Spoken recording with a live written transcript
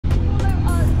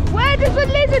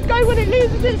lizard go when it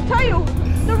loses its tail?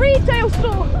 The retail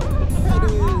store.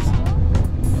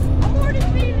 I'm already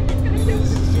feeling it's going to kill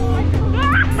this guy.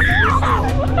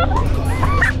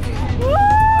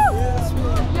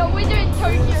 Yo, we're doing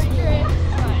Tokyo drift.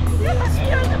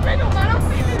 You're in the middle, man. I'm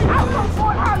feeling it out on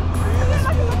one hand.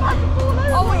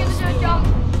 Oh, we're going to do a jump.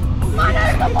 Man,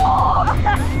 there's the ball!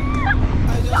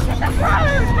 Look at the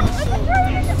drone! There's a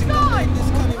drone in the sky!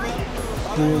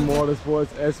 Extreme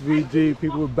Motorsports SVG,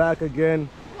 people are back again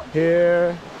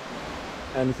here,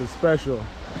 and it's a special.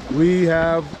 We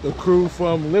have the crew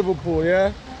from Liverpool,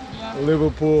 yeah? Yeah.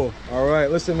 Liverpool. All right,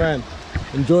 listen, man.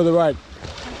 Enjoy the ride.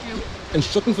 Thank you.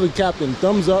 Instructions for the captain: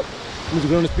 thumbs up means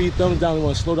we're going to speed, thumbs down we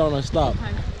want to slow down and stop.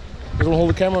 Okay. You want to hold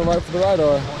the camera right for the ride,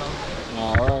 or?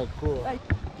 All right, cool. Hey.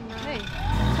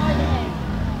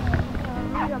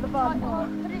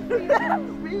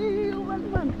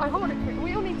 I hold it.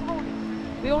 We all need to hold it.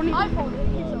 We all need to hold it.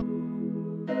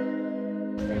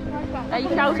 Hey,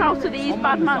 shout out to these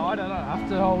bad men. I don't have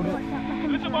to hold it.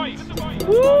 Little bite, little bite.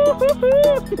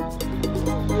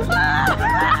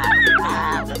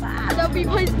 That'll be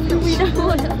my we don't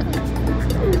want it.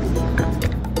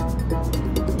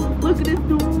 Look at this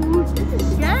dude. This is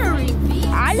scary.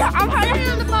 I'm hanging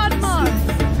on the bad man.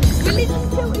 We need to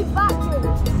tilt it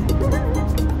backwards.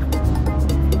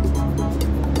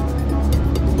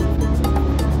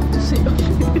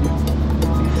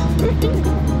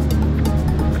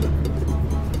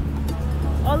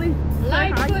 Ollie,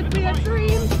 Life could be a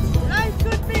dream. Life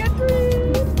could be a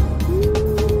dream.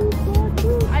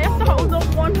 I have to hold up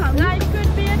one hand. Life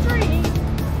could be a dream.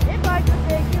 If I could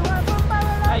take you up on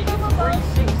Hey,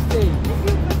 paradise, it's 360. if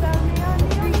you could tell me I'm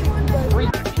the only one that's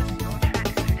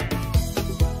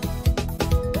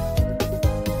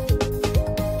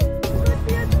could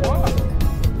be a dream.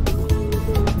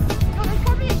 Yo, there's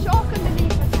probably a shark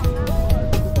underneath us right now.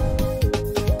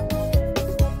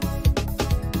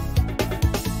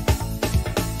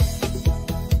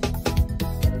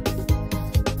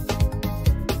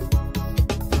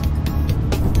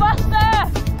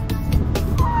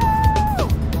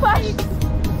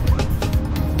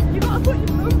 You gotta put your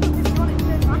nose up if you want it to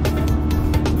turn back.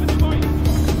 Little bite.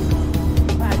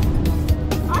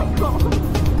 I can't.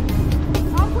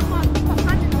 I'll put my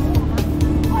hand in the water,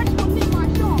 man. I just want to nick my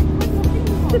shark. Where's my fingers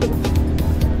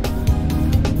on?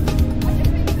 I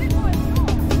just been bit by a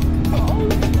shark. Oh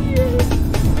shit!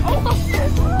 Oh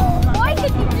shit! Why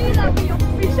did you do that with your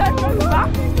fish? I go back.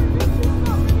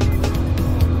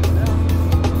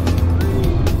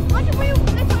 Imagine we all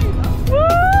flip over.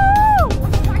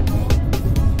 Woo!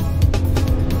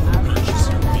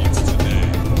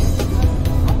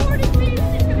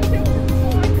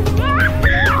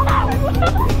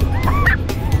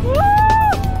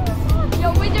 Yo,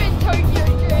 we're doing Tokyo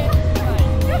drift.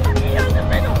 You're in the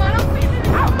middle, man. I'm feeling it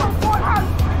out on one hand.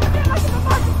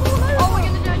 Oh, we're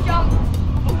going to do a jump.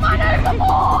 Man, there's the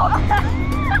ball!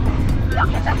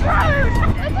 Look at the drone!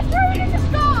 There's a drone in the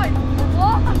sky!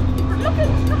 What? Look at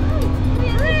the sky!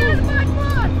 We're the bad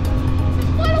man! The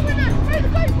spoiler winner! Throw the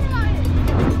GoPro at it!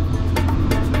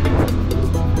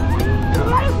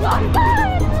 That's not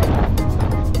bad!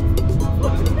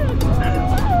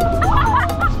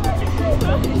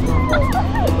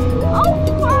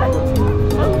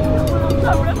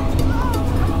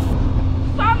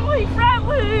 Family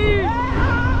friendly!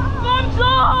 Thumbs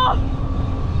up!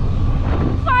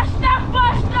 Faster,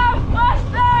 faster,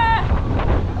 faster!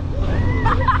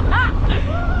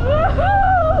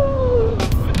 Woohoo!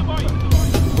 Little bite,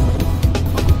 little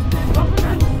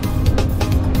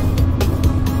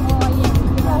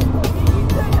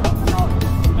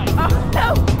Oh no!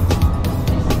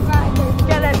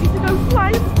 Get ready to go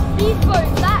flying. These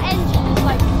boats, that engine is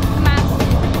like massive.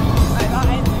 Hey, that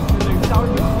engine can do so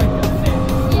much quicker than this.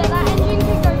 Yeah, that engine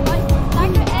can go like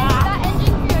that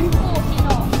engine can go 40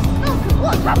 knots. No, because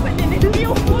what's happening is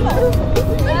real full of.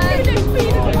 They're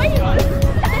speed of the wave.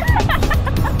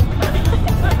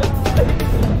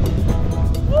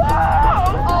 Whoa!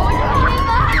 Oh, you can hear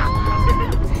that?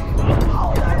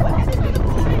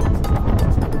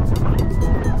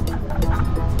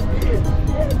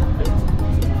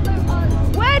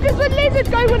 Where does the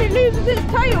lizard go when it loses its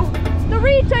tail? The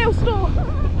retail store.